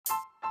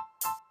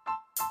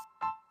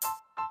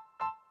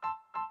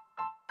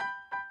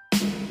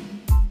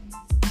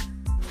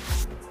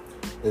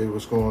Hey,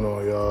 what's going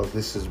on, y'all?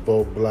 This is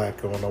Bo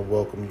Black. I want to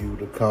welcome you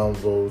to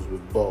Convos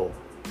with Bo.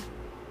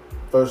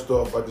 First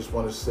off, I just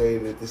want to say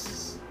that this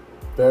is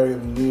very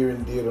near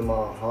and dear to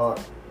my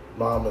heart,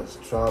 mamas,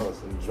 traumas,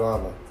 and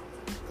drama,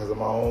 because of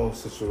my own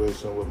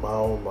situation with my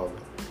own mother.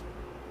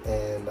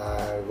 And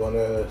I want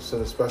to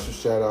send a special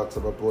shout out to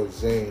my boy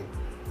Zane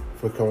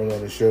for coming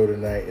on the show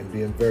tonight and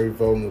being very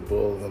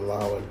vulnerable and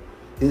allowing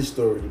his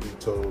story to be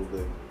told.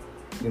 And,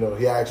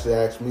 he actually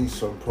asked me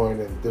some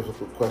pointed and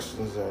difficult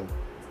questions, and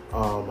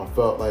I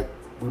felt like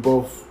we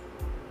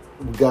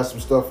got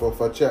some stuff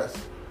off our chest.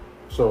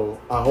 So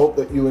I hope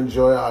that you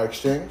enjoy our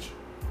exchange.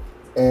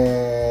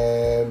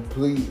 And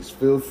please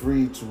feel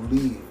free to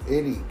leave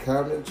any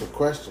comments or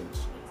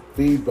questions,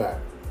 feedback,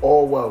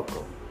 all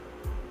welcome.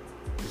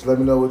 Just let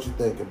me know what you're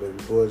thinking,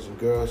 baby boys and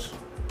girls.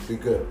 Be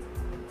good.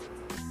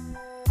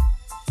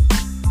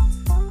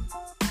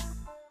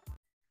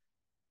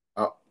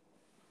 Oh,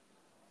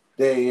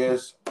 there he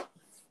is.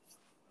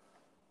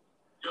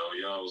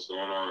 Yo, what's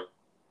going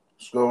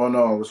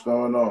on? What's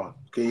going on?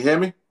 Can you hear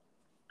me?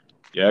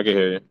 Yeah, I can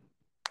hear you.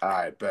 All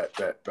right, bet.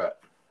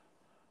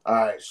 All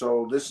right,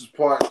 so this is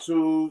part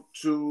two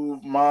to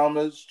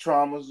mamas,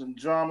 traumas, and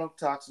drama,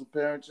 toxic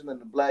parenting,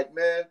 and the black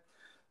man.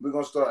 We're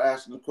going to start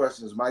asking the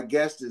questions. My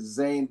guest is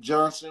Zane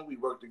Johnson. We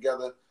worked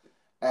together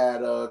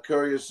at a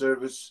courier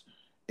service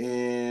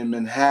in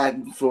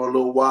Manhattan for a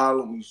little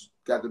while, and we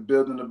got to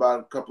building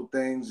about a couple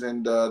things.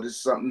 And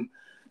this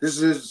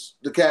is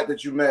the cat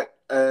that you met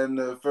in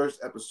the first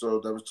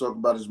episode that was talking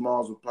about his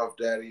moms with Puff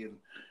Daddy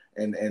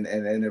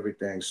and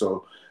everything.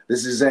 So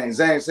this is Zane.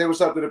 Zane, say what's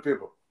up to the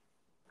people.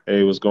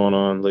 Hey, what's going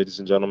on, ladies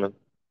and gentlemen?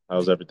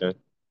 How's everything?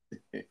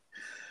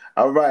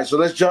 All right, so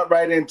let's jump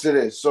right into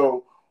this.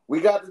 So we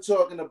got to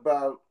talking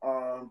about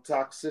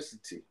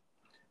toxicity,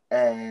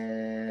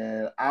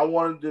 and I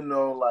wanted to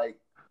know, like,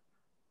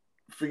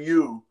 for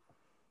you,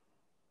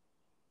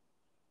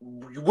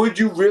 would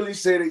you really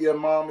say that your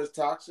mom is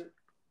toxic?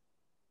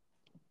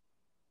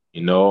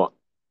 You know,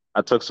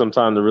 I took some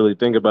time to really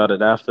think about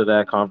it after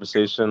that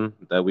conversation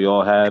that we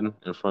all had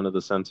in front of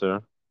the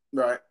center,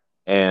 Right.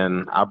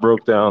 and I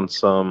broke down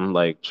some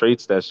like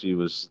traits that she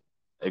was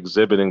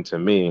exhibiting to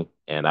me,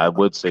 and I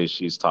would say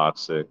she's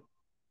toxic.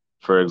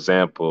 For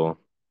example,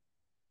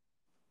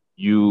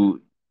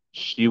 you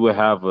she would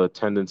have a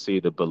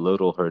tendency to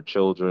belittle her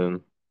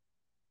children.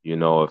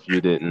 If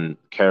you didn't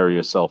carry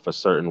yourself a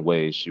certain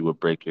way, she would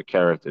break your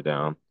character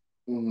down.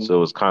 Mm-hmm. So it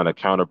was kind of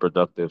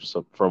counterproductive.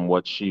 So from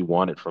what she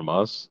wanted from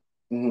us,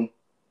 Mm-hmm.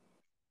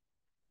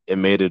 it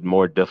made it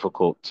more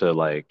difficult to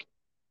like,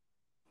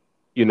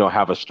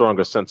 have a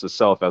stronger sense of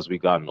self as we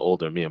gotten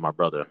older, me and my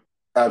brother.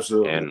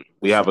 Absolutely. And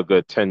we have a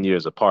good 10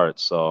 years apart.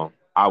 So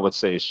I would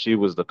say she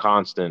was the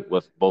constant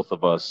with both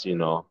of us,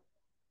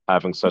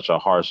 having such a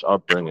harsh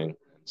upbringing and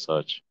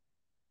such.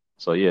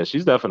 So yeah,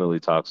 she's definitely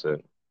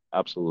toxic.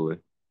 Absolutely.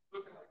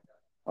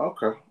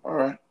 Okay. All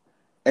right.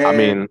 I And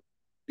mean,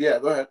 yeah,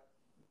 go ahead.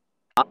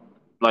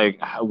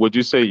 like, would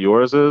you say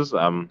yours is?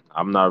 I'm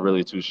not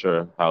really too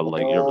sure how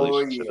like your Oh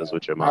relationship yeah, is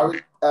with your I mom.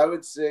 would I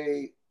would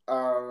say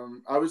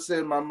I would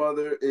say my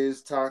mother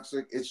is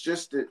toxic. It's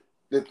just that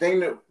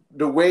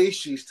the way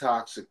she's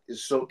toxic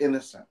is so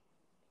innocent.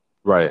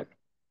 Right.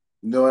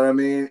 You know what I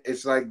mean?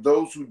 It's like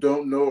those who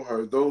don't know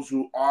her, those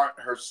who aren't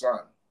her son,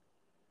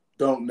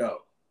 don't know.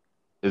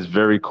 It's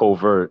very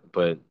covert,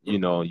 but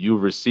you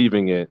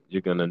receiving it,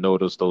 you're gonna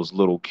notice those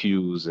little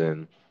cues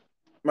and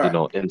Right.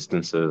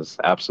 instances.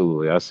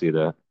 Absolutely, I see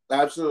that.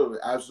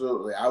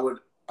 Absolutely. I would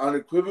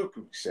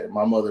unequivocally say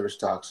my mother is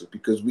toxic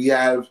because we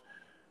have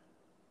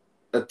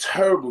a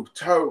terrible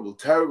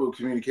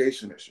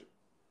communication issue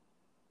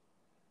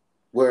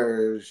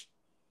where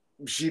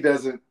she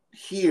doesn't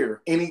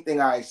hear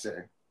anything I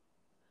say.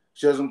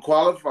 She doesn't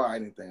qualify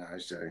anything I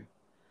say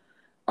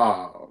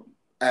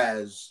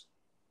as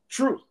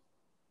truth,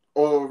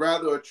 or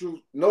rather,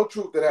 no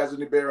truth that has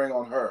any bearing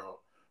on her.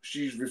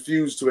 She's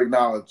refused to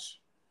acknowledge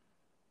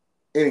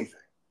anything.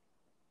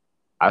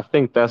 I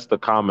think that's the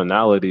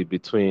commonality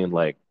between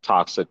like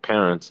toxic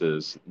parents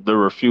is the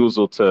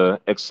refusal to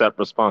accept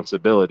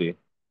responsibility,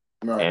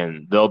 Right.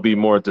 and they'll be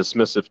more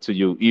dismissive to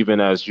you even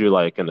as you're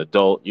like an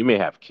adult. You may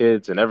have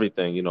kids and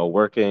everything,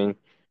 working,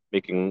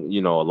 making,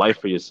 a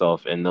life for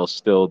yourself, and they'll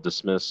still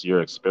dismiss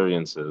your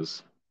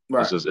experiences.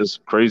 Right. It's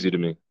crazy to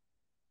me.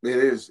 It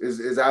is.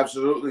 It's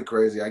absolutely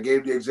crazy. I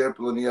gave the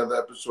example in the other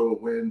episode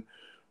when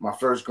my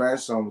first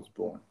grandson was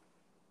born.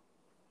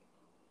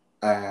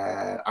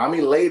 I'm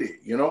elated,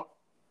 Right.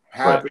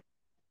 happy.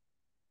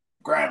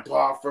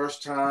 Grandpa,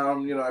 first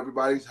time,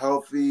 everybody's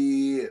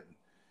healthy.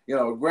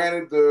 And,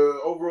 granted, the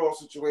overall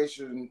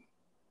situation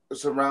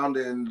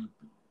surrounding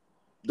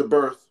the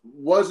birth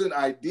wasn't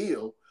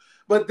ideal,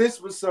 but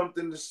this was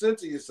something to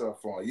center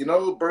yourself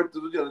on, birth,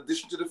 in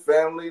addition to the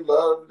family,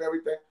 love, and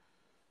everything.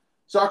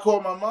 So I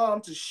called my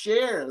mom to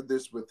share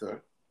this with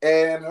her.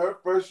 And her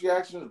first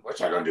reaction is, what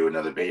y'all gonna do with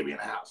another baby in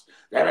the house?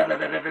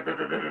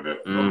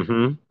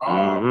 Mm-hmm. Oh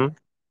Mm-hmm. my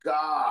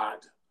God.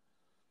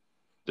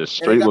 Just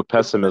And it straight got with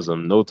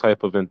pessimism, no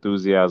type of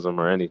enthusiasm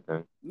or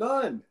anything.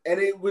 none. And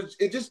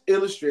it just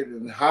illustrated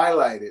and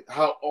highlighted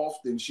how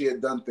often she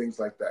had done things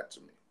like that to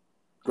me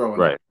growing up.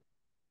 Right.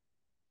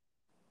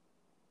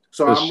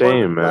 So It's a I'm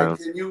wondering, shame, like,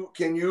 man.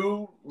 can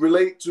you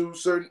relate to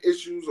certain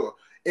issues or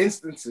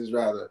instances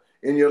rather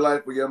in your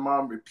life where your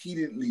mom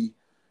repeatedly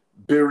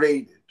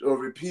berated or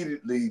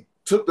repeatedly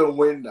took the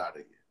wind out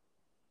of you?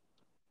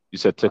 You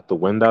said took the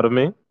wind out of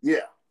me?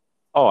 Yeah.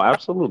 Oh,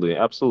 absolutely,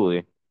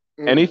 absolutely.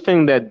 Mm-hmm.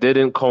 Anything that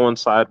didn't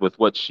coincide with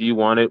what she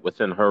wanted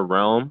within her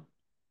realm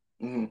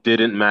Mm-hmm.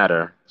 didn't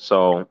matter.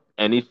 So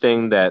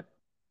anything that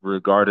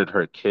regarded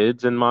her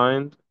kids in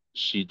mind,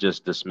 she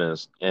just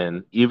dismissed.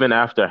 And even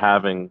after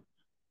having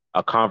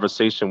a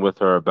conversation with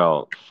her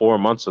about 4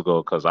 months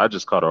ago, because I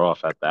just cut her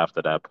off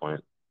after that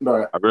point,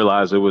 Right. I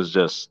realized it was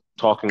just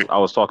talking. I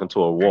was talking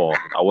to a wall.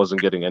 I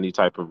wasn't getting any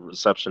type of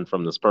reception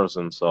from this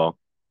person. So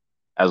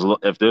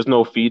if there's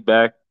no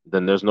feedback,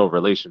 then there's no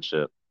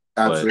relationship.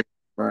 But Absolutely.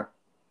 Right.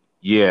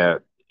 yeah,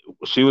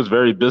 she was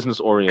very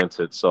business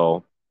oriented.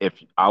 So if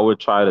I would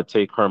try to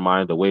take her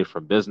mind away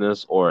from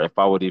business, or if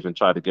I would even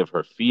try to give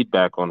her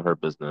feedback on her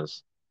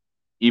business,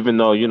 even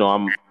though,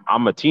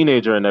 I'm a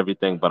teenager and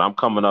everything, but I'm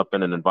coming up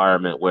in an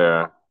environment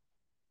where,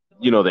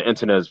 the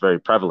internet is very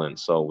prevalent.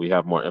 So we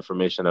have more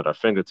information at our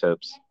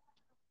fingertips.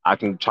 I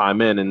can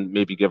chime in and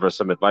maybe give her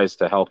some advice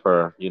to help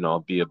her,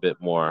 be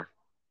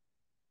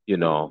you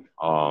know,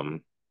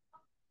 um,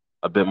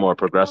 a bit more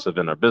progressive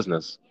in her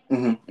business.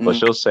 Mm-hmm. But Mm-hmm.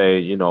 she'll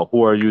say,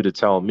 who are you to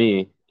tell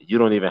me you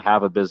don't even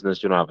have a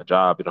business, you don't have a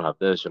job, you don't have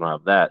this, you don't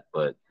have that.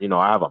 But,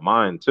 I have a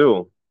mind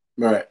too,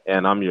 Right.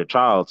 and I'm your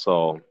child.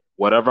 So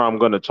whatever I'm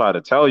going to try to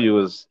tell you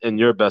is in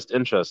your best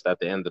interest at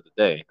the end of the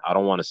day. I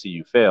don't want to see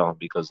you fail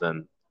because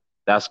then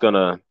that's going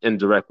to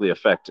indirectly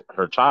affect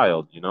her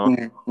child.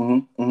 Mm-hmm.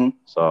 Mm-hmm. Mm-hmm.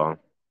 So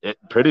it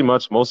pretty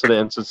much most of the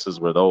instances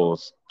were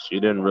those. She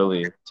didn't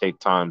really take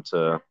time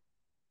to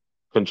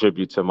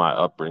contribute to my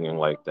upbringing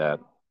like that.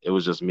 It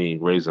was just me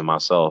raising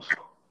myself.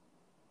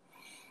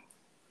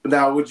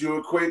 Now, would you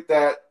equate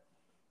that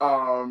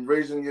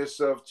raising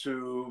yourself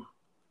to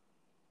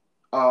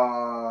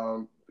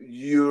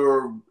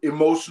your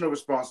emotional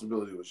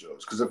responsibility was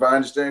yours? Because if I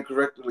understand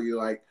correctly,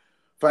 like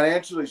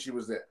financially, she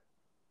was there.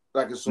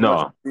 Like it's so much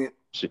No, being,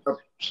 she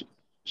she,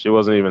 she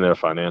wasn't even there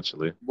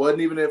financially.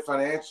 wasn't even there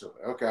financially.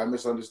 Okay, I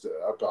misunderstood.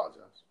 I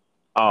apologize.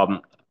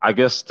 Um, I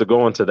guess to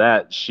go into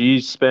that,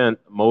 she spent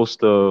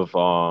most of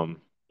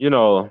you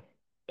know,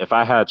 if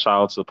I had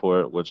child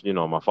support, which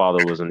my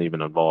father wasn't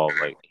even involved,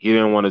 like he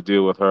didn't want to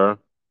deal with her,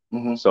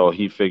 Mm-hmm. so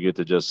he figured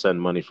to just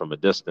send money from a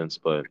distance.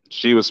 But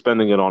she was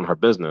spending it on her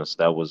business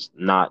that was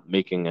not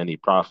making any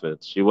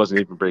profits. She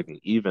wasn't even breaking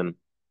even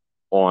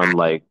on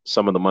like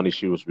some of the money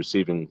she was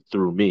receiving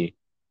through me.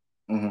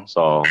 Mm-hmm.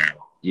 So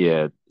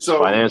yeah,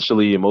 So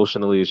financially,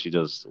 emotionally, she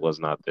just was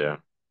not there.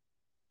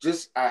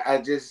 I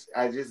just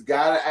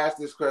gotta ask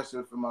this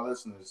question for my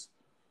listeners.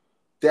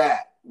 Dad,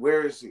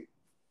 where is he?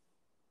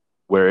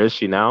 Where is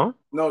she now?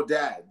 No,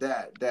 dad.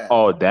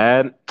 Oh,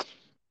 dad,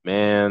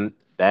 man,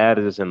 dad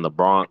is in the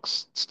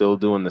Bronx, still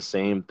doing the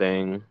same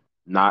thing,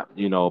 not,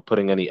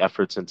 putting any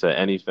efforts into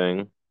anything.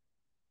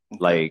 Okay.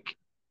 Like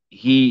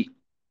he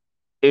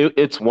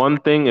it's one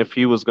thing if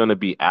he was going to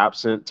be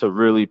absent to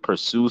really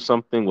pursue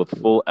something with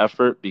full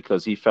effort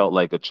because he felt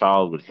like a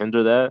child would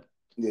hinder that.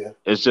 Yeah.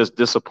 It's just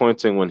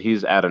disappointing when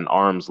he's at an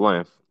arm's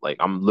length. Like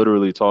I'm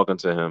literally talking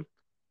to him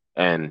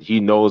and he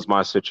knows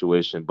my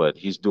situation, but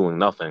he's doing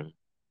nothing.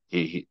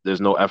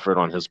 There's no effort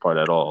on his part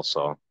at all.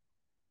 So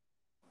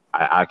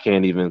I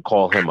can't even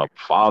call him a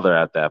father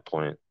at that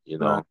point.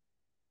 Right.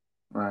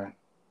 Right.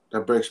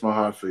 That breaks my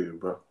heart for you,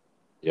 bro.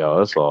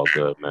 Yo, it's all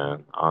good,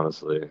 man.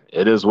 Honestly,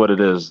 it is what it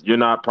is. You're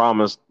not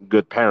promised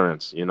good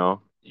parents. You're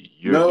all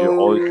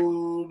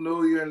No,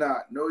 no, you're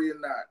not. No, you're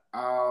not.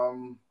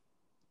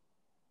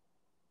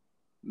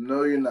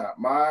 No, you're not.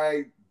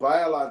 My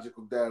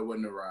biological dad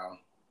wasn't around,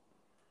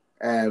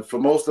 and for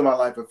most of my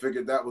life, I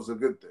figured that was a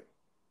good thing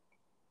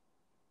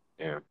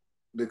yeah,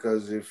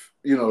 because if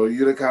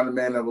you're the kind of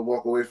man that would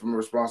walk away from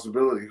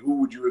responsibility, who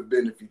would you have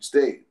been if you'd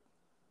stayed?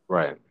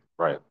 right,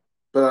 right.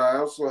 But I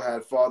also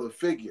had father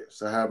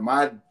figures. I had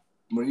my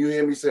when you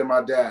hear me say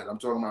my dad, I'm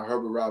talking about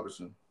Herbert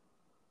Robertson.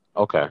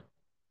 Okay,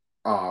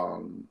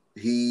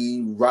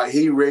 He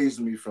raised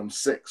me from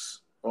 6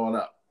 on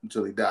up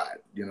until he died.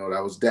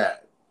 That was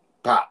dad,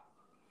 pop.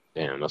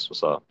 damn, that's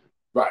what's up.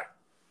 Right.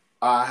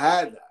 I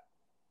had that,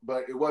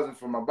 but it wasn't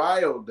from my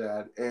bio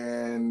dad,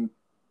 and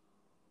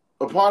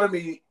a part of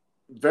me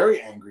very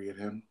angry at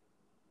him,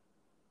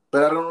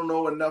 but I don't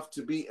know enough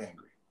to be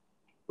angry.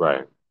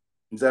 Right,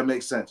 Does that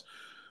make sense?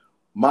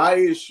 My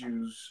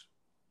issues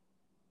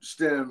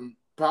stem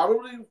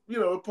probably,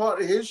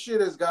 part of his shit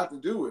has got to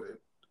do with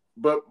it,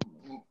 but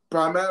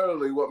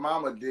primarily what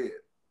mama did,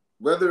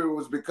 whether it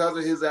was because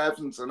of his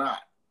absence or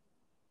not.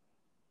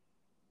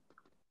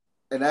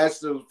 And that's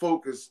the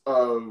focus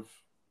of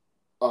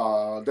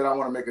that I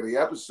want to make of the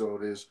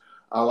episode is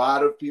a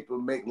lot of people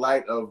make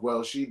light of,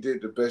 well, she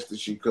did the best that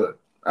she could.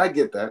 I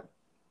get that.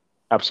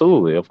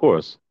 absolutely, of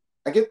course.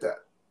 I get that.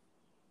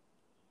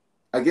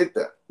 I get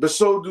that. But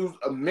so do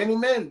many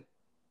men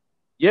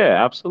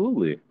Yeah,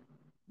 absolutely.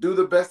 do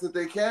the best that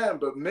they can,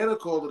 but men are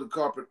called to the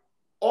carpet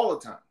all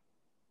the time.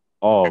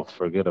 Oh,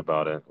 forget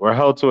about it. We're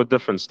held to a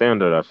different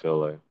standard, I feel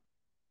like.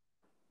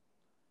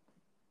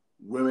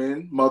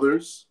 Women,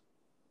 mothers,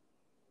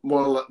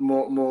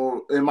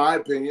 more, in my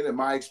opinion, in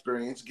my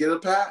experience, get a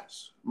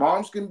pass.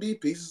 Moms can be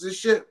pieces of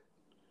shit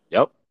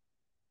Yep.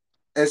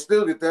 and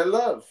still get that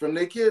love from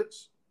their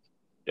kids.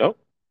 Yep.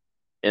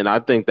 And I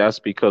think that's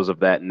because of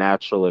that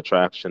natural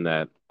attraction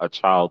that a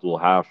child will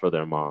have for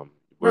their mom.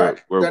 We're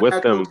Right. we're That with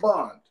natural them.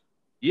 bond.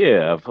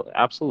 Yeah,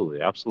 absolutely,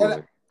 And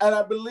absolutely. and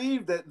I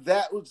believe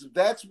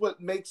that's what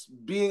makes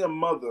being a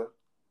mother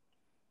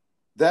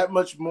that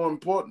much more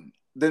important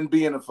than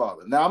being a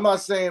father. Now, I'm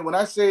not saying when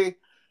I say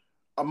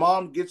a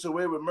mom gets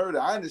away with murder,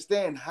 I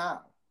understand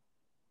how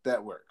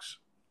that works.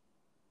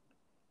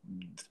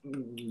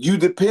 You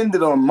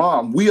depended on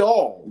mom. We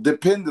all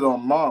depended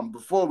on mom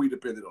before we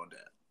depended on dad.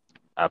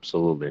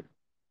 Absolutely.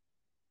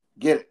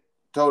 Get it?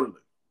 Totally. Our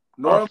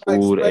Nor am I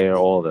food, air, expecting,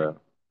 all that.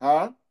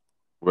 huh?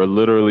 We're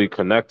literally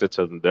connected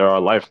to them. They're our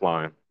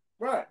lifeline.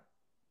 Right.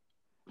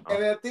 Uh,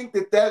 And I think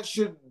that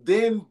should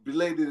then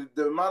relate to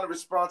the amount of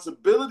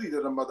responsibility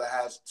that a mother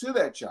has to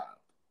that child.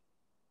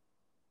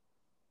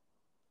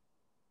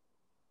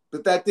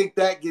 But I think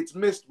that gets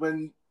missed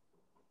when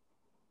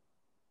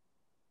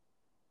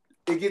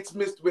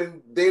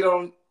they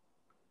don't.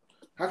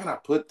 How can I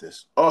put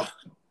this? Oh,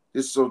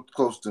 it's so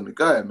close to me.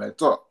 Go ahead, man.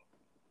 Talk.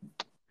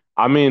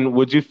 I mean,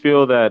 would you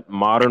feel that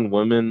modern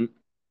women,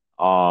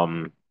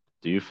 um,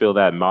 do you feel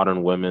that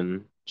modern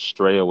women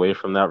stray away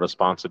from that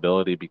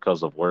responsibility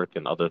because of work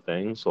and other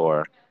things,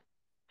 or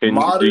do you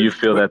Modern.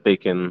 feel that they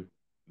can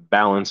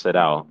balance it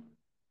out?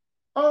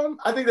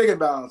 I think they can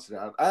balance it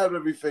out. I have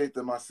every faith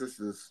in my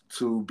sisters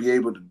to be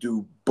able to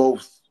do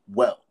both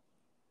well.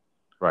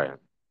 Right.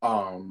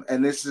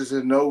 And this is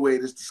in no way,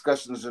 this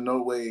discussion is in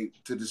no way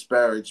to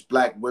disparage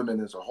Black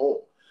women as a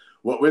whole.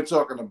 What we're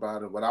talking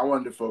about and what I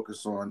wanted to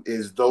focus on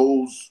is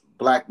those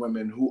Black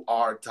women who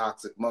are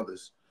toxic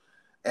mothers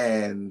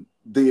and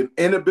the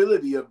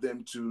inability of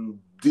them to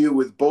deal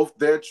with both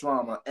their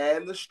trauma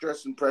and the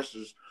stress and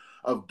pressures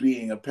of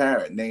being a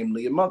parent,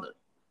 namely a mother.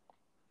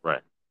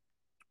 Right.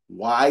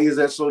 Why is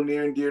that so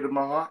near and dear to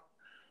my heart?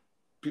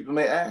 People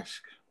may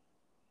ask.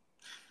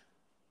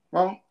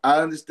 Well, I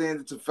understand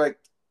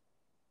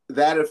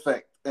that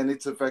effect and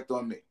its effect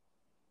on me,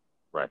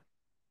 Right.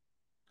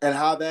 and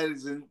how that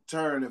has in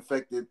turn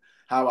affected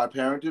how I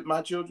parented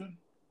my children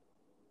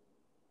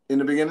in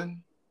the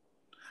beginning,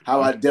 how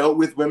Hmm. I dealt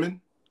with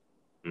women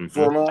Hmm.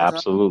 for a long time.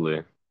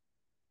 Absolutely.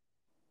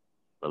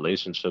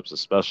 Relationships,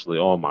 especially.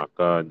 Oh my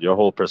God. Your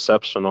whole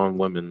perception on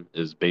women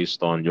is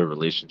based on your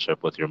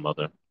relationship with your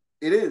mother.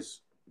 It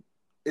is.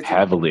 It's a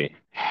Heavily, yeah,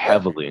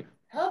 heavily.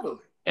 heavily.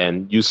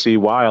 And you see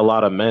why a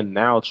lot of men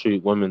now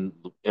treat women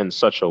in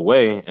such a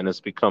way, and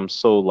it's become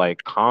so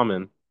like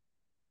common.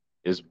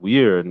 Is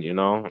weird, you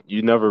know?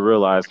 You never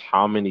realize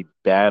how many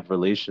bad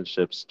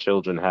relationships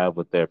children have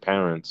with their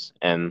parents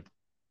and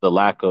the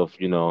lack of,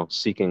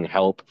 seeking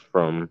help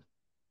from,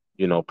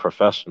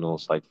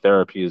 professionals. Like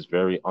therapy is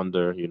very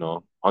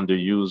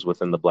underused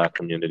within the Black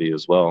community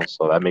as well.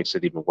 So that makes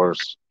it even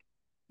worse.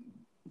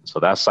 So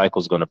that cycle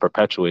is going to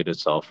perpetuate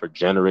itself for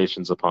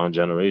generations upon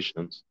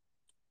generations.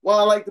 Well,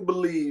 I like to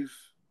believe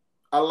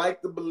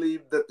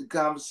that the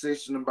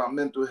conversation about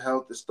mental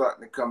health is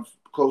starting to come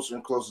closer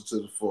and closer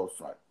to the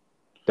forefront.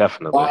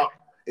 Definitely. While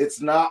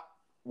it's not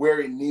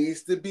where it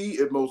needs to be,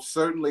 it most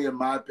certainly, in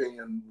my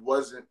opinion,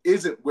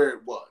 isn't where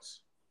it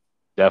was.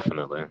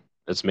 Definitely.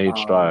 It's made Um,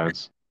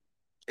 strides.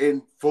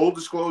 in full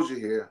disclosure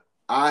here,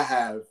 I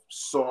have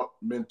sought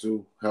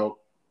mental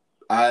help.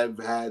 I've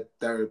had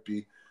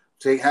therapy,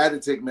 had to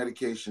take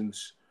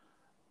medications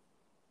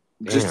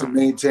just to Damn.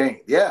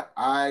 maintain. Yeah,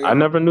 I I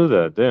never knew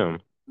that.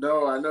 Damn.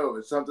 no, I know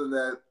it's something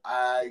that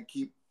I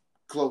keep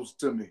close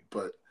to me,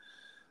 but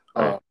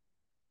Right.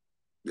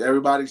 uh,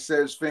 everybody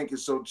says Fink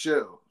is so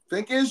chill.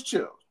 Fink is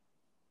chill.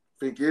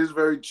 Fink is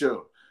very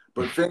chill,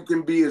 but Fink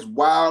can be as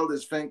wild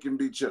as Fink can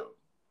be chill.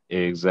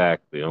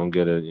 Exactly. Don't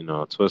get it,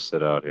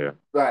 twisted out here.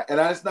 Right, and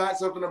that's not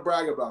something to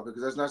brag about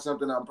because that's not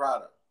something I'm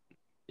proud of.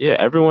 Yeah,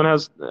 everyone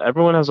has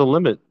a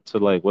limit to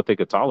like what they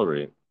could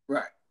tolerate.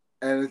 Right,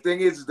 and the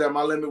thing is that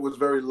my limit was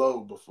very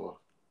low before,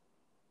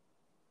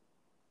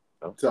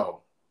 Oh,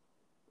 so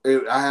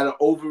I had an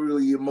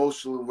overly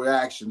emotional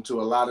reaction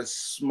to a lot of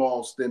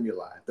small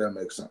stimuli. If that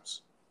makes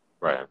sense.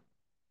 right.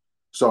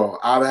 So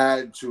I've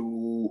had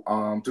to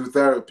through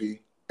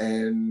therapy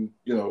and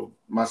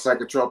my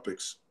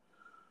psychotropics.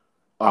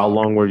 How Uh,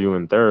 long were you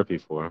in therapy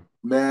for?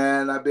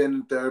 man, I've been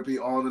in therapy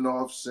on and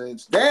off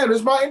since. Damn, this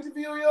is my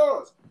interview or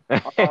yours?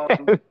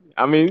 Um,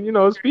 I mean,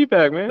 it's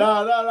feedback, man.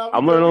 no, we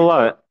I'm good, learning a we good.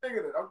 lot.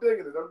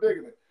 I'm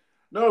digging it.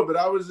 No, but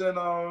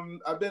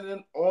I've been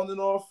in on and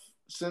off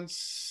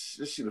since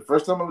the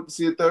first time I went to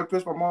see a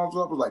therapist. My mom's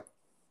up was like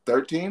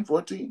 13,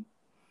 14.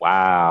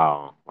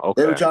 Wow.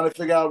 They were Okay. trying to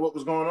figure out what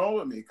was going on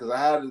with me because I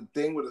had a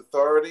thing with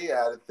authority.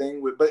 I had a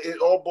thing but it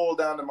all boiled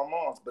down to my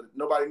mom's, but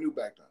nobody knew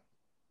back then.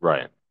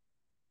 Right.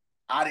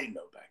 I didn't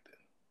know back then.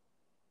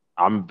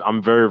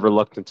 I'm very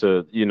reluctant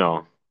to,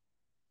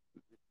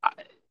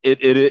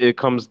 it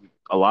comes,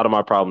 a lot of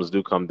my problems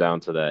do come down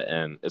to that,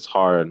 and it's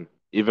hard.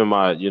 Even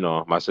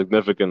my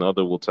significant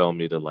other will tell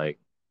me to, like,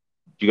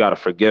 you got to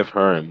forgive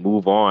her and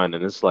move on,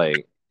 and it's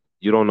like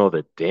you don't know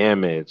the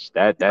damage.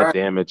 That Right,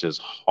 damage is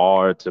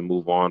hard to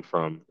move on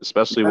from,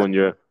 especially right, when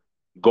you're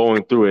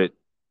going through it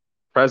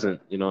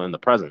present, in the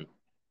present.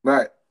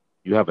 right.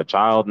 You have a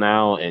child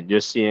now, and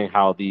you're seeing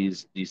how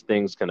these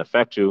things can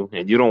affect you,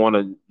 and you don't want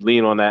to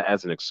lean on that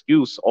as an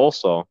excuse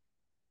also,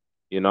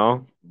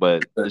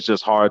 but it's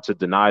just hard to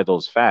deny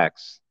those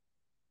facts.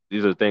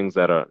 These are things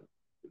that are,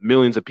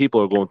 millions of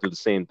people are going through the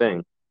same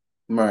thing.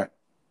 Right.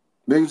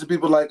 Millions of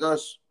people like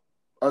us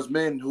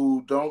men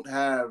who don't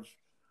have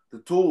the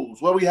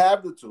tools. Well, we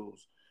have the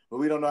tools, but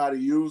we don't know how to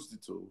use the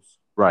tools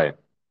Right,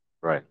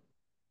 right,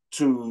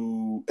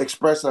 to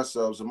express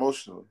ourselves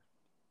emotionally.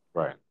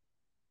 right.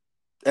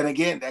 And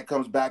again, that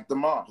comes back to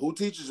mom. Who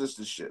teaches us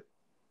this shit?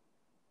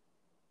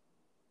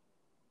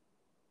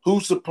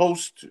 Who's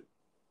supposed to?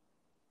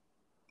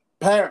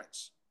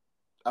 Parents.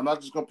 I'm not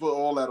just gonna put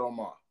all that on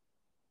mom.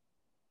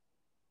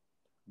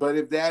 But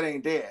if dad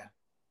ain't there,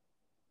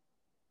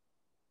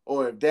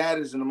 or if dad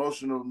is an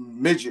emotional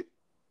midget,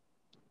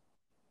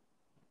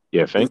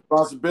 Yeah, the think.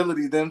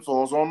 responsibility then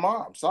falls on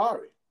mom.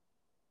 Sorry.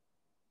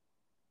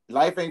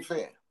 Life ain't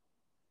fair.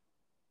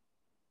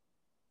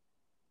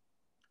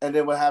 And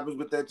then what happens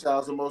with that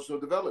child's emotional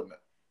development?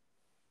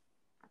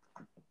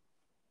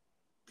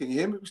 Can you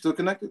hear me? We still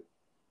connected?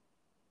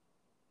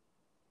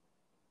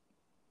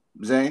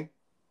 Zane?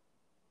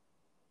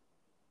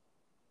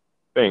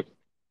 Think.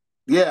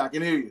 Yeah, I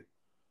can hear you.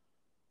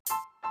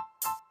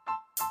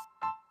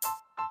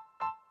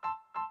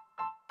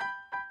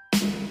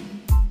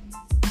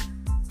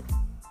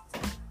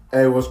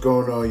 Hey, what's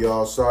going on,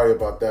 y'all? Sorry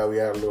about that. We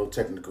had a little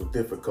technical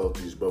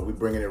difficulties, but we're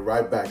bringing it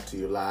right back to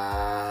you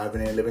live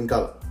and in living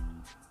color.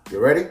 You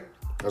ready?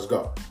 Let's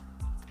go.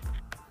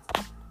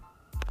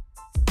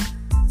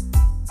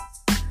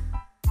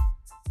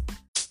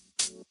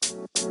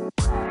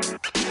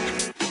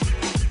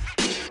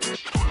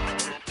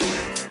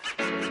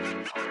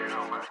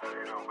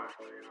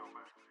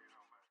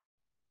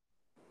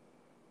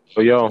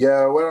 So, yo,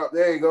 Yeah, what up?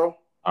 There you go.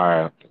 all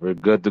right, we're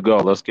good to go.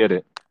 Let's get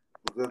it.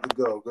 We're good to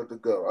go. Good to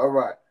go. All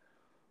right.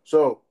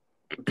 So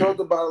we talked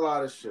about a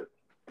lot of shit,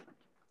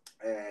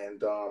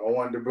 and I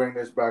wanted to bring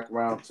this back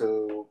around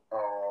to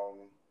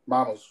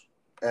mamas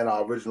and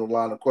our original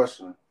line of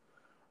questioning.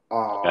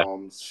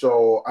 Okay.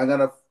 So I'm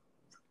gonna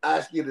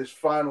ask you this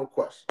final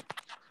question.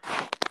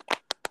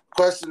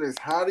 Question is,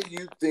 how do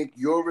you think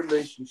your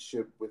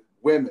relationship with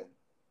women,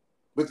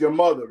 with your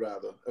mother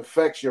rather,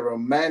 affects your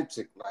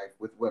romantic life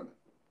with women,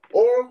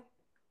 or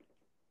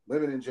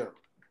women in general?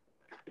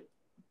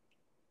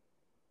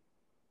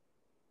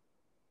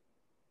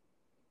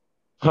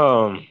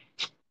 Um,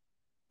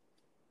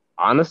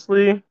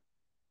 Honestly,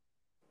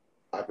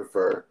 I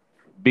prefer.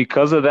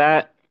 because of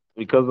that,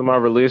 because of my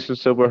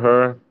relationship with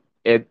her,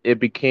 it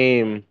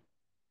became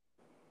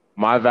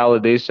my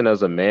validation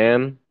as a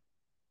man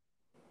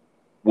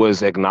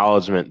was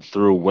acknowledgement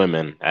through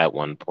women at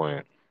one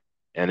point,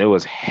 and it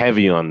was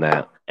heavy on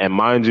that. And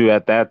mind you,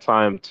 at that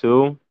time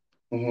too,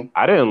 Mm-hmm.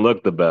 I didn't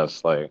look the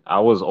best. Like,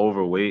 I was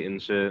overweight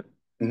and shit.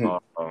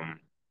 Mm-hmm. Um,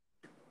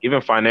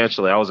 Even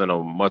financially, I was in a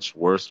much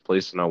worse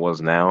place than I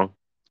was now.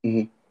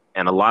 Mm-hmm.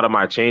 And a lot of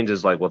my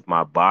changes, like with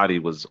my body,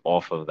 was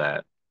off of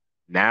that.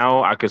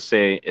 Now I could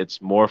say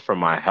it's more for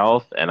my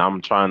health, and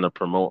I'm trying to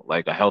promote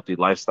like a healthy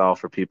lifestyle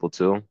for people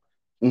too.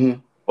 Mm-hmm.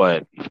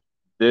 But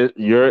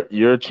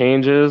your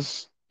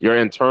changes, your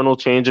internal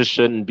changes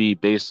shouldn't be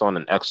based on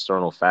an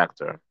external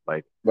factor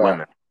like Right.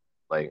 women.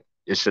 Like,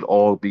 it should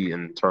all be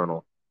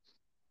internal.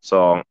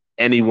 So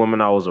any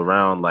woman I was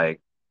around,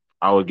 like,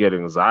 I would get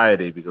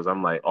anxiety because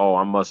I'm like, oh,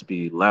 I must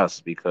be less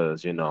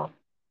because,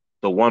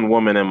 the one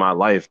woman in my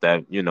life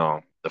that,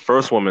 the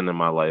first woman in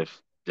my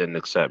life didn't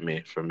accept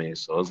me for me.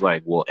 So it's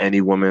like, will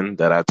any woman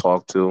that I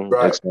talk to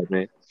Right. accept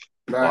me?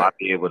 Will I Right.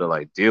 be able to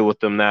like deal with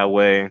them that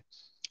way?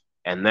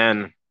 And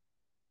then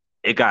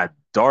it got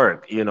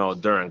dark,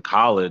 during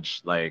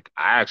college. Like,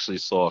 I actually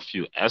saw a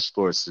few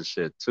escorts and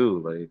shit too.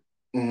 Like,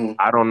 Mm-hmm.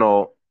 I don't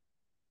know.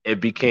 It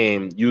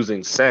became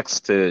using sex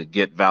to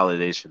get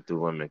validation through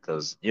women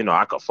because,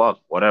 I could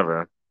fuck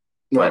whatever.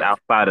 But Right.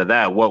 outside of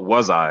that, what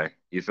was I?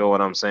 You feel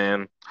what I'm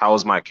saying? How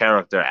was my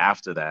character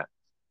after that?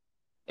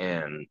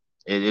 And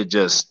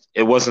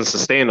it wasn't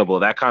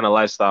sustainable. That kind of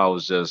lifestyle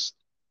was just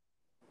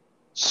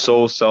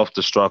so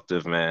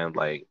self-destructive, man.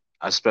 Like,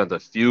 I spent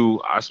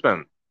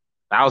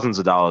thousands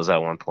of dollars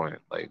at one point,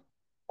 like,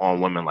 on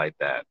women like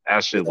that.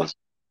 That shit Yeah. was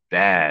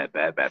bad,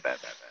 bad, bad,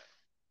 bad, bad, bad.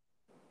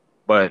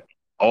 But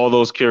all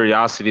those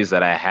curiosities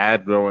that I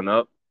had growing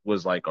up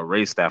was like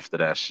erased after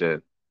that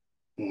shit.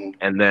 Mm-hmm.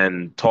 And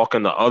then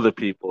talking to other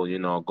people,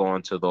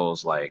 going to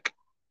those like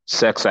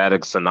Sex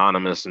Addicts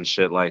Anonymous and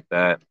shit like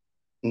that.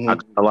 I got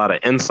Mm-hmm. a lot of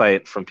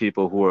insight from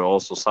people who are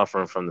also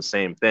suffering from the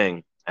same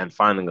thing and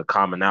finding a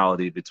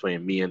commonality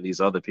between me and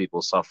these other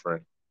people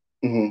suffering.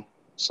 Mm-hmm.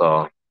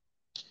 So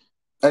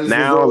And this was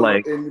Now, all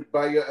like, in,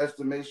 by your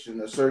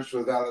estimation, a search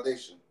for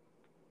validation.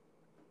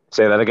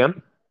 say that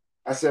again.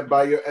 I said,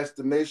 by your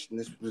estimation,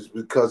 this was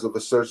because of a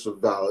search of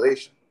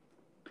validation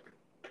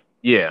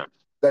Yeah,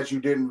 that you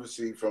didn't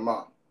receive from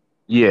mom,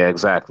 yeah,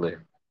 exactly.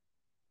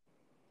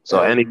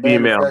 So and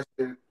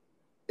manifested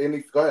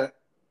any. Go ahead.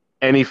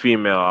 any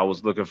female, I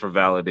was looking for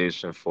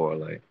validation for,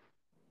 like,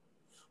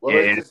 Well,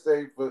 let's and just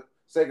say for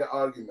sake of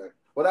argument.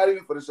 Well, not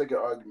even for the sake of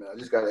argument. I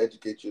just got to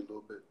educate you a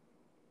little bit.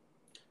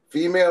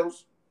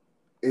 Females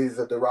is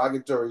a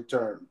derogatory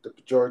term. The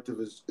pejorative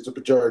is it's a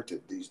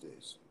pejorative these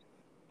days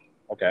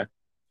okay,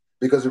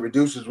 because it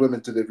reduces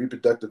women to their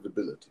reproductive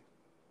ability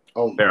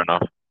only. fair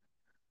enough.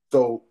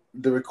 So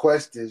the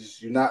request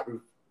is you not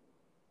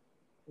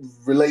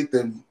relegate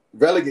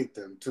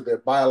them to their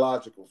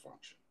biological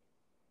function.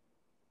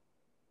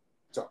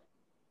 So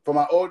for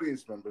my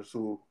audience members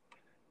who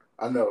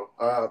I know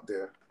are out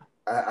there,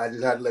 I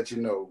just had to let you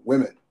know,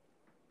 women,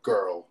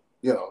 girl,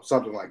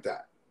 something like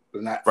that,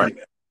 but not Right.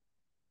 female.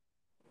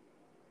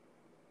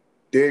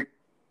 Dig?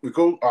 We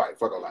cool? All right,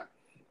 fuck all that.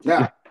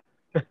 Now,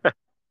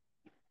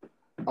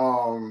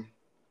 um,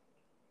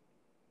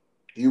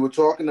 you were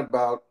talking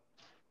about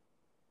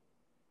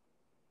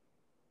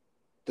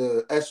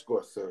the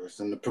escort service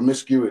and the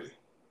promiscuity.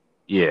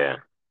 Yeah.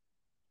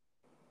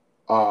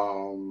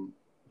 Um,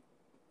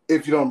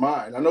 if you don't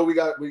mind, I know we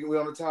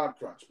on a time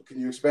crunch, but can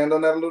you expand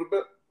on that a little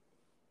bit?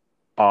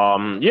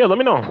 Yeah. Let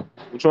me know.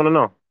 What you want to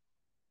know?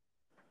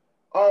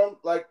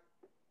 Like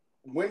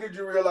when did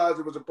you realize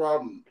it was a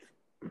problem?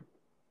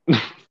 Yeah.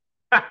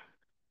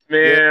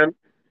 Man,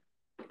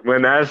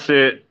 when that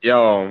shit,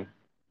 yo,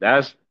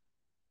 that's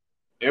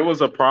it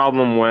was a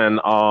problem when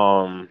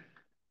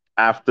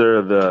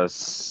after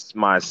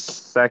my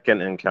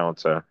second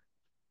encounter,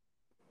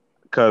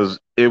 because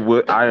it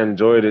would I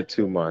enjoyed it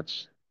too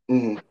much.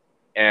 Mm-hmm.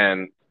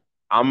 And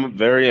I'm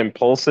very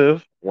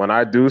impulsive. When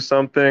I do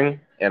something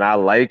and I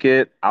like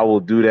it, I will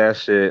do that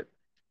shit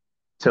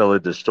till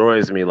it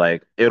destroys me.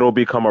 Like it'll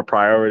become a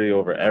priority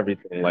over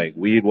everything. Like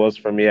weed was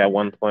for me at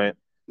one point.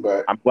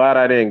 Right. I'm glad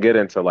I didn't get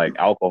into like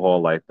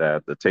alcohol like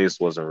that. The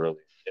taste wasn't really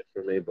it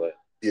for me, but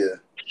Yeah.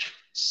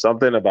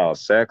 something about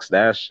sex,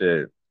 that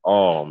shit.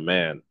 Oh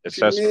man, What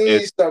you it's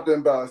mean something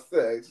about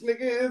sex, nigga?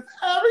 It's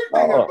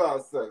everything oh,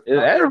 about sex. it's I feel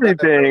bad for.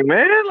 everything,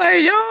 man.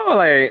 Like yo,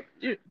 like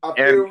I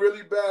feel and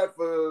really bad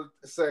for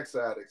sex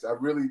addicts. I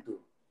really do,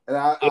 and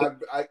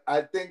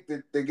I think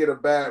that they get a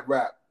bad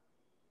rap.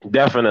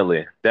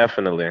 definitely,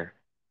 definitely.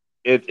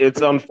 It's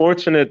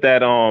unfortunate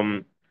that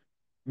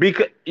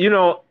because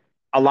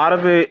a lot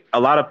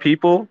of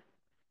people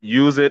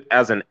use it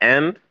as an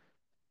end,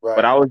 but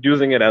Right. I was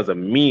using it as a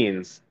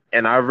means,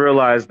 and I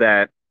realized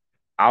that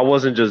I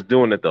wasn't just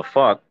doing it to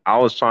fuck. I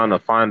was trying to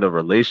find a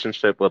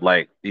relationship with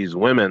like these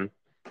women,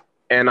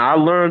 and I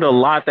learned a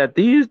lot that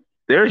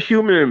they're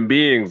human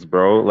beings,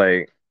 bro.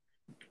 Like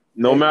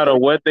no They, matter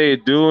what they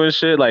do and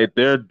shit, like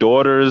their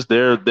daughters,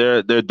 their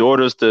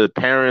daughters to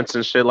parents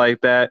and shit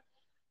like that.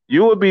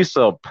 You would be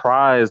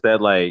surprised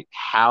at like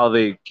how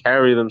they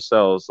carry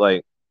themselves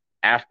like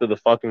after the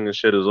fucking and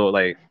shit is over.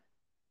 Like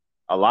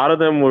a lot of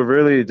them were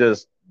really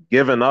just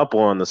giving up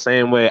on the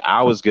same way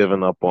I was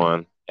giving up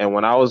on. And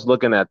when I was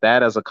looking at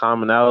that as a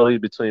commonality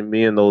between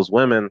me and those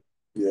women,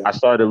 yeah. I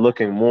started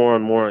looking more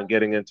and more and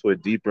getting into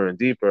it deeper and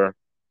deeper.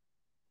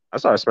 I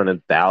started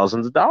spending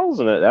thousands of dollars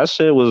on it. That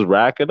shit was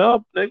racking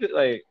up, nigga.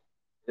 Like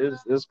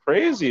it's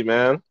crazy,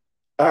 man.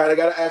 All right, I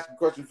gotta ask a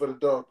question for the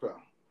dog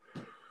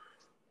pound.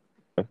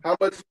 How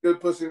much is good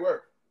pussy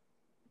worth?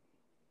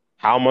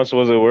 How much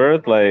was it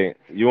worth? Like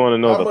you want to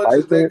know How the much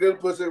is that pricing? good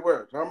pussy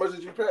worth? How much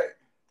did you pay?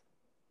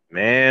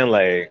 Man,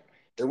 like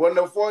It wasn't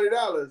no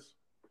 $40.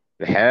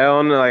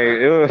 hell no, like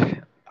it was,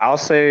 I'll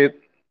say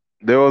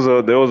there was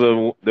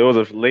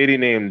a lady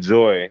named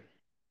Joy.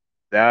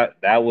 That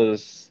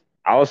was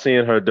I was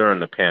seeing her during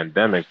the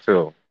pandemic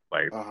too.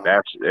 Like Uh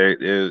huh.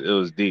 it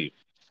was deep.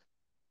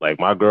 Like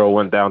my girl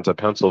went down to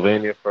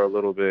Pennsylvania for a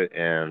little bit,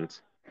 and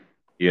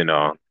you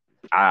know,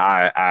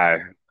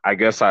 I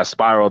guess I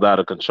spiraled out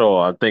of control.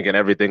 I'm thinking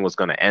everything was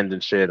gonna end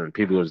and shit, and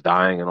people was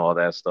dying and all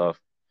that stuff.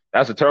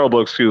 That's a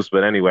terrible excuse,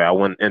 but anyway, I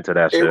went into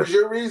that It shit. was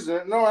your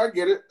reason. No, I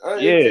get it.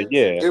 Yeah,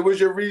 yeah, It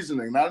was your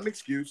reasoning, not an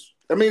excuse.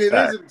 I mean, it is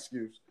fact. an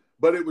excuse,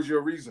 but it was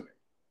your reasoning.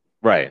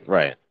 Right,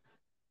 right.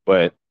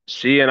 But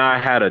she and I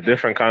had a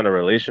different kind of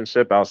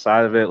relationship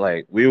outside of it.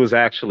 Like we was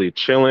actually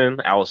chilling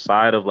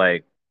outside of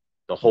like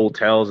the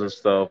hotels and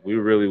stuff. We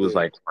really was Yeah.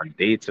 like on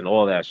dates and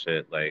all that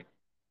shit. Like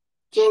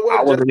So it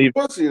I wasn't just wasn't the even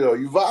pussy though.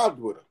 You vibed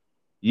with her.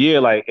 yeah,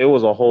 like it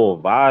was a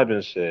whole vibe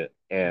and shit.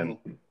 And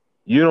Mm-hmm.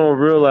 you don't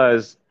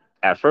realize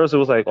at first it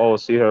was like, oh,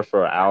 see her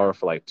for an hour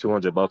for like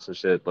 $200 and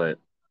shit. But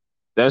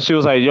then she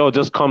was like, yo,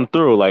 just come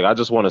through. Like I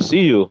just want to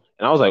see you.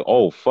 And I was like,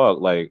 oh fuck,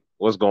 like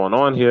what's going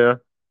on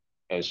here?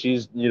 And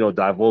she's,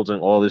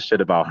 divulging all this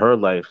shit about her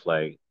life.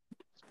 Like,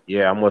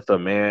 yeah, I'm with a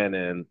man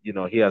and,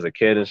 he has a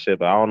kid and shit,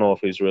 but I don't know if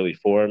he's really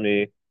for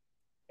me.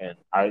 And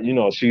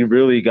she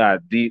really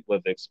got deep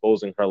with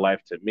exposing her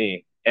life to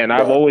me. And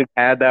I've Right. always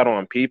had that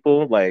on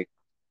people. Like,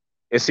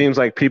 it seems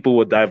like people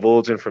would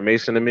divulge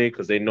information to me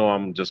because they know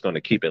I'm just going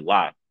to keep it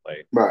locked.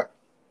 Like, Right.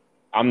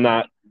 I'm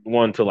not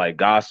one to like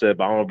gossip.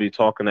 I don't be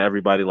talking to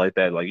everybody like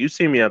that. Like, you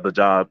see me at the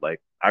job,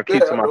 like I Yeah,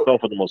 keep to I know.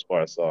 myself for the most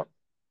part. So,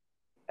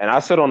 and I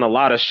sit on a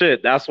lot of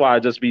shit. That's why I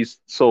just be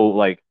so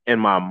like in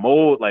my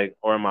mode, like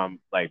or in my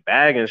like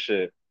bag and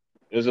shit.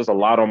 There's just a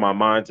lot on my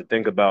mind to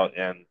think about,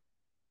 and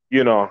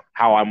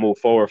how I move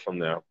forward from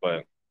there.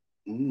 But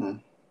Mm-hmm.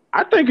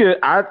 I think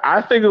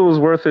it was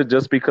worth it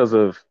just because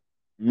of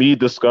me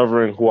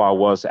discovering who I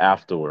was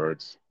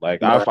afterwards.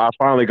 Like Right. I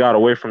finally got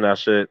away from that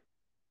shit.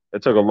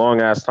 It took a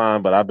long ass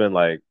time, but I've been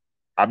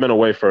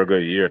away for a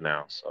good year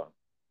now. So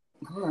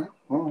All right.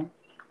 All right.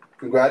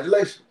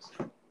 Congratulations.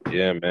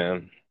 yeah,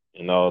 man.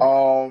 You know,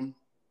 Um,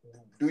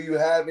 do you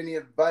have any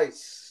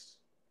advice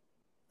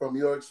from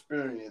your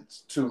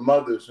experience to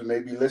mothers who may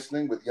be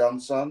listening with young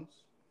sons?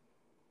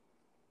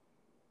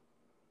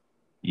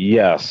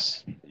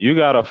 yes, you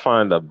gotta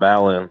find a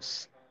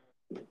balance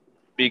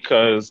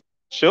because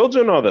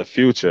children are the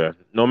future.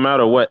 No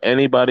matter what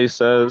anybody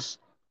says,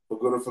 For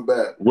good or for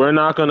bad? we're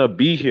not gonna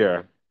be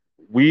here.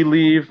 We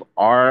leave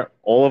all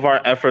of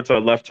our efforts are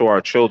left to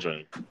our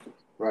children.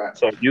 Right.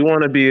 So if you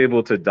want to be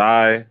able to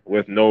die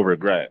with no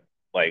regret,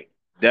 like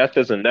death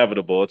is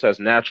inevitable. It's as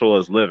natural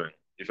as living.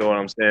 You feel what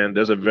I'm saying?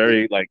 There's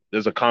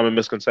a common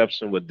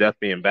misconception with death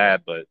being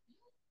bad, but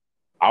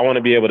I want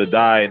to be able to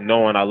die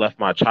knowing I left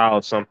my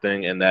child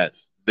something and that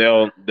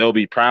they'll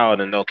be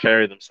proud and they'll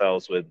carry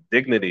themselves with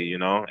dignity,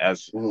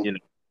 as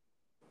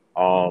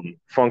Mm-hmm.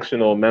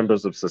 functional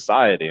members of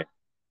society.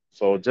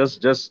 So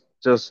just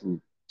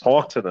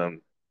talk to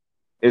them.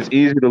 It's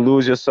easy to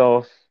lose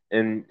yourself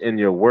in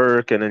your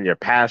work and in your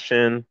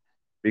passion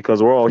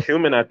because we're all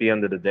human at the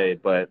end of the day,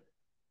 but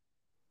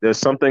there's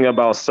something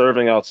about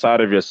serving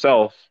outside of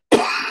yourself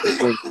that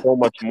brings so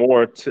much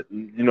more to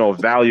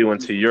value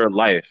into your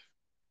life.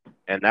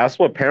 And that's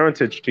what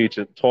parentage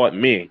teacher taught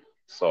me.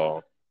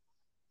 So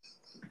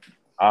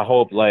I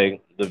hope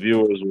like the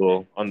viewers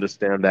will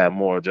understand that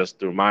more just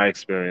through my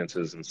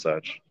experiences and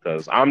such.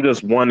 Because I'm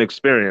just one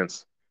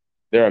experience.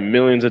 There are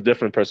millions of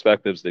different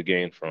perspectives to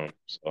gain from.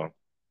 So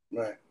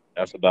Right.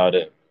 that's about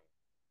it.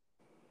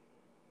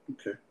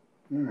 Okay.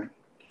 All right.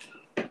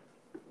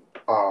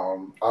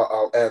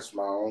 I'll ask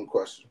my own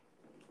question.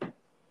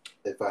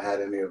 If I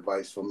had any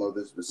advice for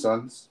mothers with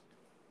sons,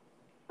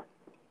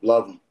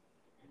 love them.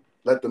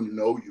 Let them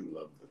know you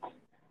love them.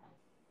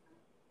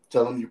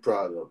 Tell them you're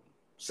proud of them.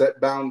 Set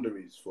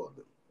boundaries for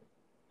them.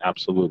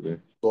 Absolutely.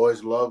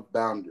 Boys love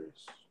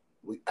boundaries.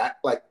 We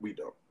act like we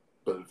don't.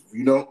 But if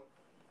you don't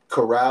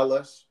corral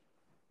us,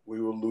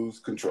 we will lose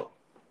control.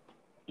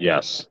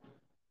 Yes.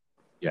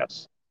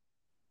 Yes.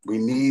 We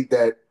need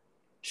that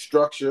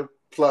structure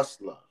plus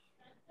love.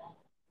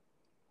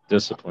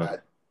 Discipline.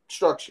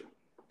 Structure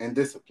and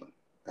discipline.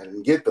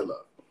 And get the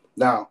love.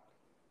 Now,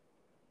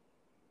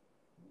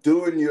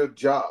 doing your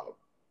job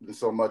in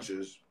so much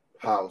as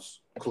house,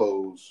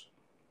 clothes,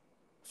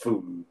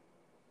 food,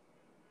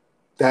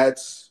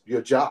 that's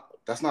your job.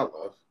 That's not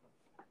love.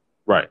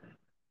 Right.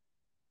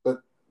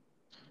 But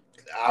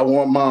I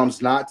want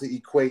moms not to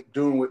equate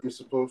doing what you're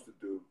supposed to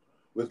do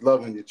with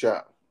loving your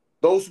child.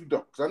 Those who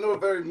don't, because I know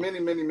very many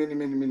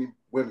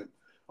women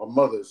are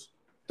mothers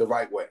the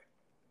right way.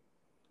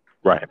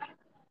 Right.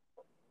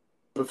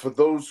 But for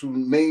those who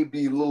may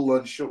be a little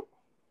unsure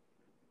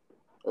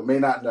or may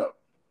not know,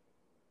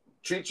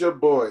 treat your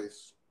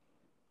boys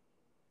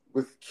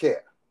with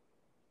care.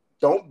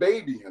 Don't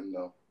baby him,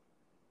 though.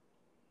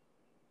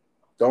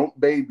 Don't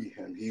baby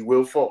him. He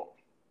will fall.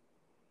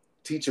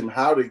 Teach him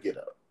how to get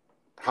up,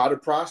 how to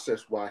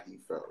process why he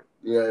fell.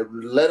 Yeah,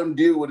 let him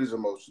deal with his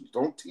emotions.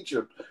 Don't teach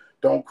him,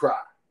 don't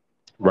cry.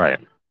 Right.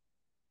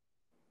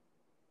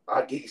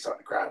 I'll get you something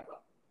to cry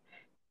about.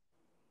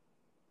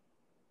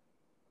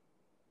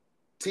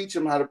 Teach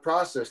him how to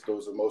process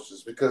those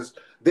emotions because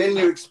then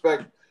you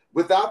expect,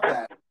 without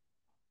that,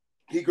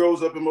 he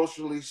grows up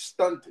emotionally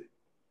stunted.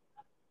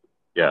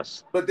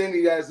 Yes. But then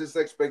he has this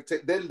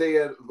expectation. Then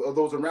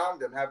those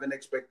around him have an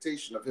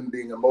expectation of him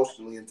being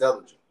emotionally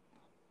intelligent.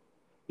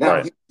 Now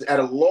Right. he's at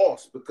a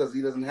loss because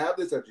he doesn't have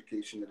this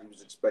education that he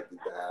was expected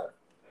to have.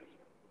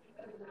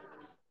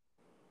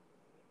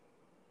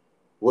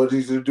 What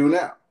is he to do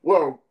now?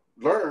 Well,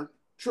 learn,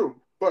 true,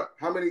 but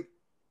how many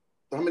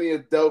are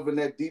delving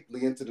that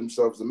deeply into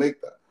themselves to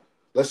make that?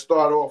 Let's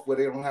start off where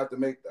they don't have to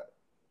make that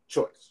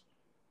choice.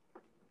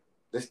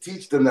 Let's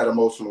teach them that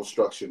emotional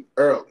structure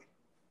early.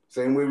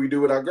 Same way we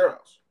do with our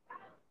girls.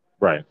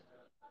 Right.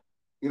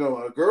 When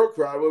a girl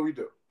cry, what we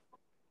do?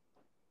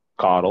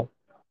 Coddle.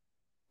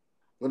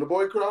 When a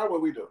boy cry,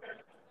 what we do?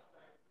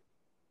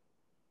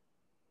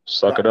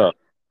 Suck Right. it up.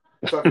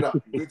 Suck it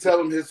up. We tell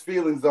him his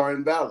feelings are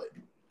invalid.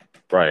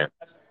 Right.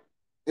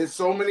 In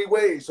so many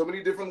ways, so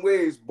many different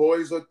ways,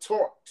 boys are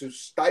taught to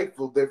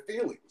stifle their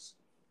feelings.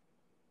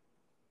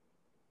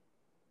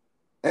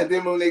 And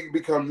then when they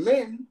become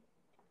men,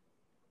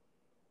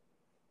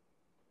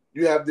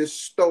 you have this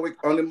stoic,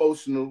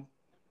 unemotional,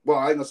 well,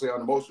 I ain't gonna say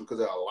unemotional because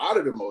there are a lot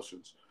of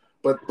emotions,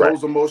 but Right.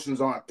 those emotions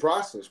aren't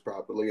processed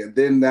properly. And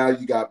then now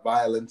you got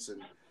violence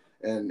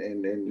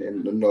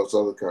and those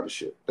other kind of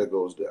shit that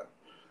goes down.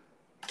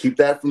 Keep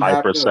that from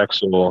happening.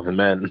 Hypersexual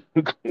men.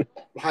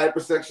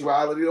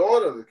 Hypersexuality,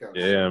 all other kind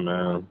of shit. Yeah,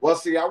 man. Well,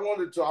 see, I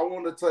wanted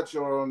to touch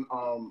on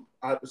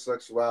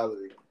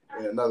hypersexuality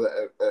in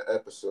another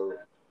episode.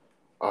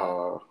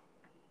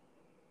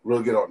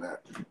 We'll get on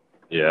that.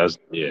 Yeah,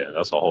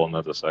 that's a whole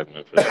nother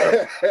segment for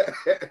sure.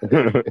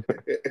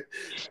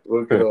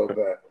 We'll get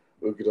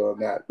on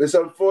that. It's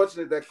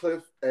unfortunate that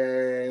Cliff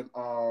and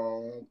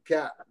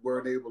Kat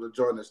weren't able to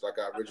join us like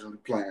I originally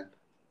planned.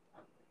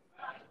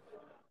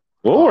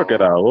 We'll work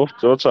it out. We'll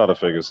try to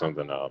figure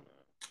something out.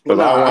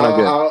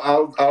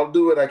 I'll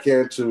do what I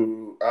can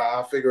to.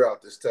 I'll figure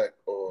out this tech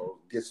or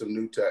get some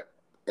new tech,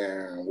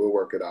 and we'll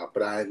work it out.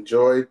 But I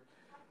enjoyed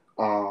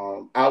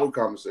our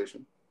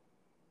conversation.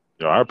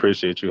 Yo, I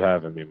appreciate you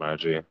having me, my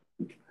G.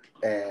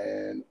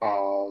 And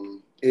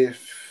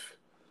if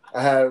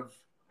I have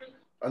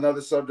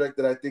another subject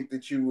that I think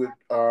that you would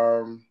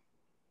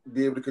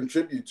be able to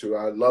contribute to,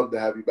 I'd love to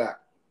have you back.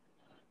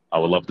 I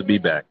would love to be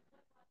back.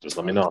 Just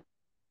let me know.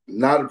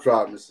 Not a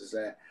problem, Mr.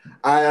 Zan.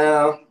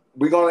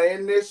 We're gonna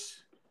end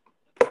this,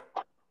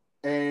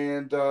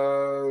 and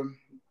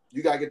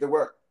you gotta get to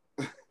work.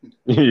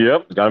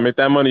 Yep, gotta make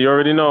that money. You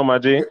already know, my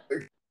G.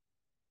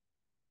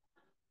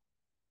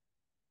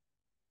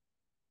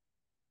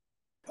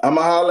 I'm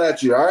gonna holler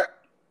at you. All right.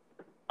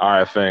 All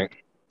right,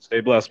 Fink.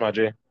 Stay blessed, my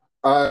G.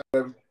 All right,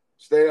 baby.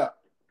 Stay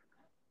up.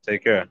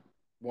 Take care.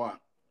 One.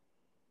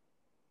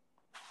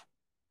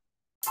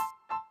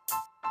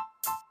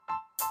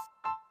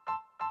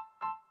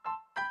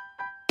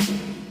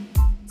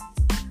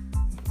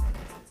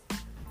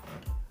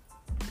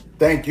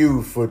 Thank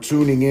you for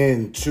tuning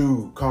in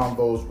to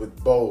Convos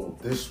with Bo.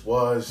 This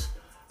was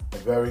a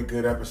very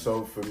good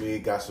episode for me.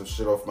 Got some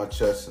shit off my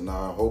chest, and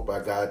I hope I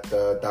got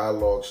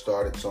dialogue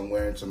started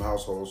somewhere in some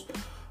households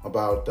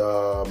about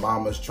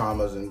mamas,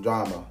 traumas, and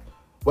drama,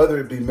 whether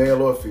it be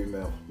male or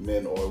female,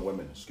 men or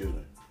women, excuse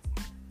me.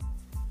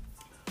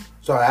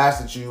 So I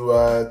ask that you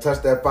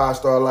touch that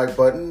 5-star like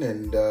button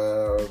and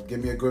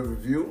give me a good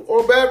review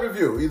or a bad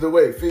review. Either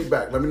way,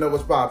 feedback. Let me know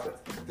what's popping.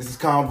 This is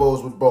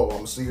Convos with Bo. I'm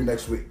going to see you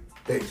next week.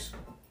 Peace.